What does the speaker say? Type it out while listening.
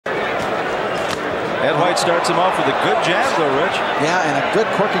Ed White starts him off with a good jab though, Rich. Yeah, and a good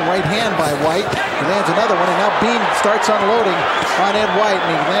corking right hand by White. He lands another one, and now Bean starts unloading on Ed White, and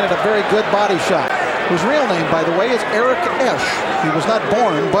he landed a very good body shot. His real name, by the way, is Eric Esch. He was not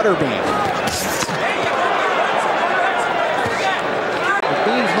born Butterbean.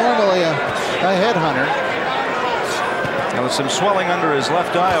 Bean's normally a headhunter. Now with some swelling under his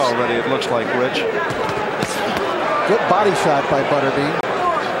left eye already, it looks like, Rich. Good body shot by Butterbean.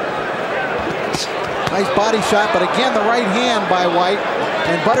 Nice body shot, but again the right hand by White,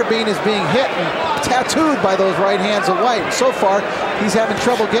 and Butterbean is being hit and tattooed by those right hands of White. So far, he's having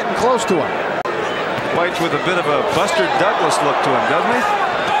trouble getting close to him. White's with a bit of a Buster Douglas look to him, doesn't he?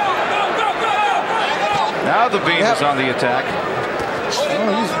 Now the Bean is on the attack.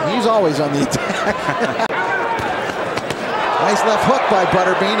 Oh, he's always on the attack. Nice left hook by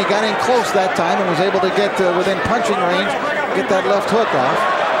Butterbean. He got in close that time and was able to get within punching range, get that left hook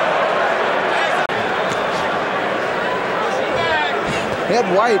off. Ed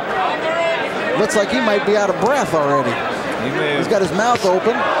White looks like he might be out of breath already. He's got his mouth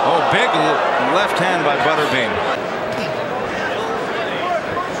open. Oh, big left hand by Butterbean.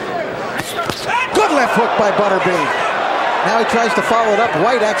 Good left hook by Butterbean. Now he tries to follow it up.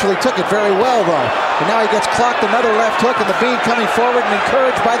 White actually took it very well, though. And now he gets clocked another left hook, and the Bean coming forward and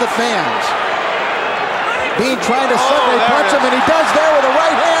encouraged by the fans. Bean trying to suddenly punch him, and he does there with a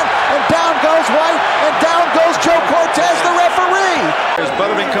right hand, and down goes White, and down goes Joe Cortez, the referee. As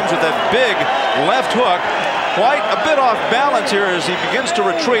Butterbean comes with that big left hook, White a bit off balance here as he begins to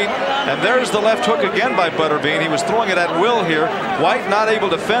retreat, and there's the left hook again by Butterbean. He was throwing it at will here. White not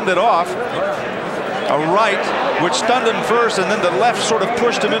able to fend it off. A right, which stunned him first, and then the left sort of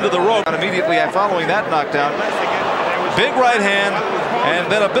pushed him into the rope. And immediately following that knockdown, big right hand,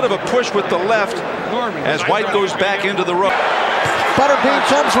 and then a bit of a push with the left as White goes back into the rope. Butterbean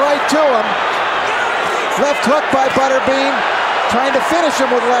comes right to him. Left hook by Butterbean, trying to finish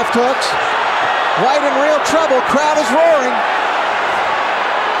him with left hooks. White in real trouble. Crowd is roaring.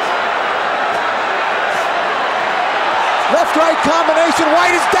 Left-right combination.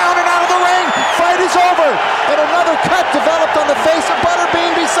 White is down and out of the ring. Fight is over. And another cut developed on the face of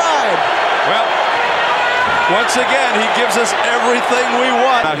Butterbean beside. Well, once again, he gives us everything we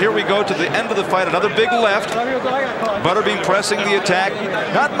want. Now here we go to the end of the fight. Another big left. Butterbean pressing the attack.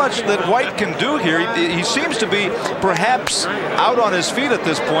 Not much that White can do here. He seems to be perhaps out on his feet at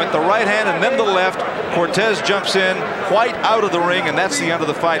this point. The right hand and then the left. Cortez jumps in. White out of the ring, and that's the end of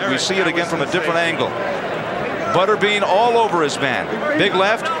the fight. We see it again from a different angle. Butterbean all over his man. Big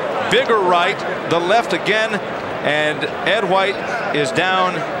left, bigger right, the left again, and Ed White is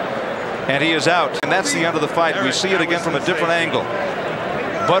down, and he is out. And that's the end of the fight. We see it again from a different angle.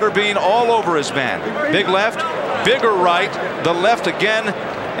 Butterbean all over his man. Big left, bigger right, the left again,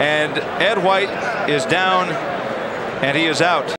 and Ed White is down, and he is out.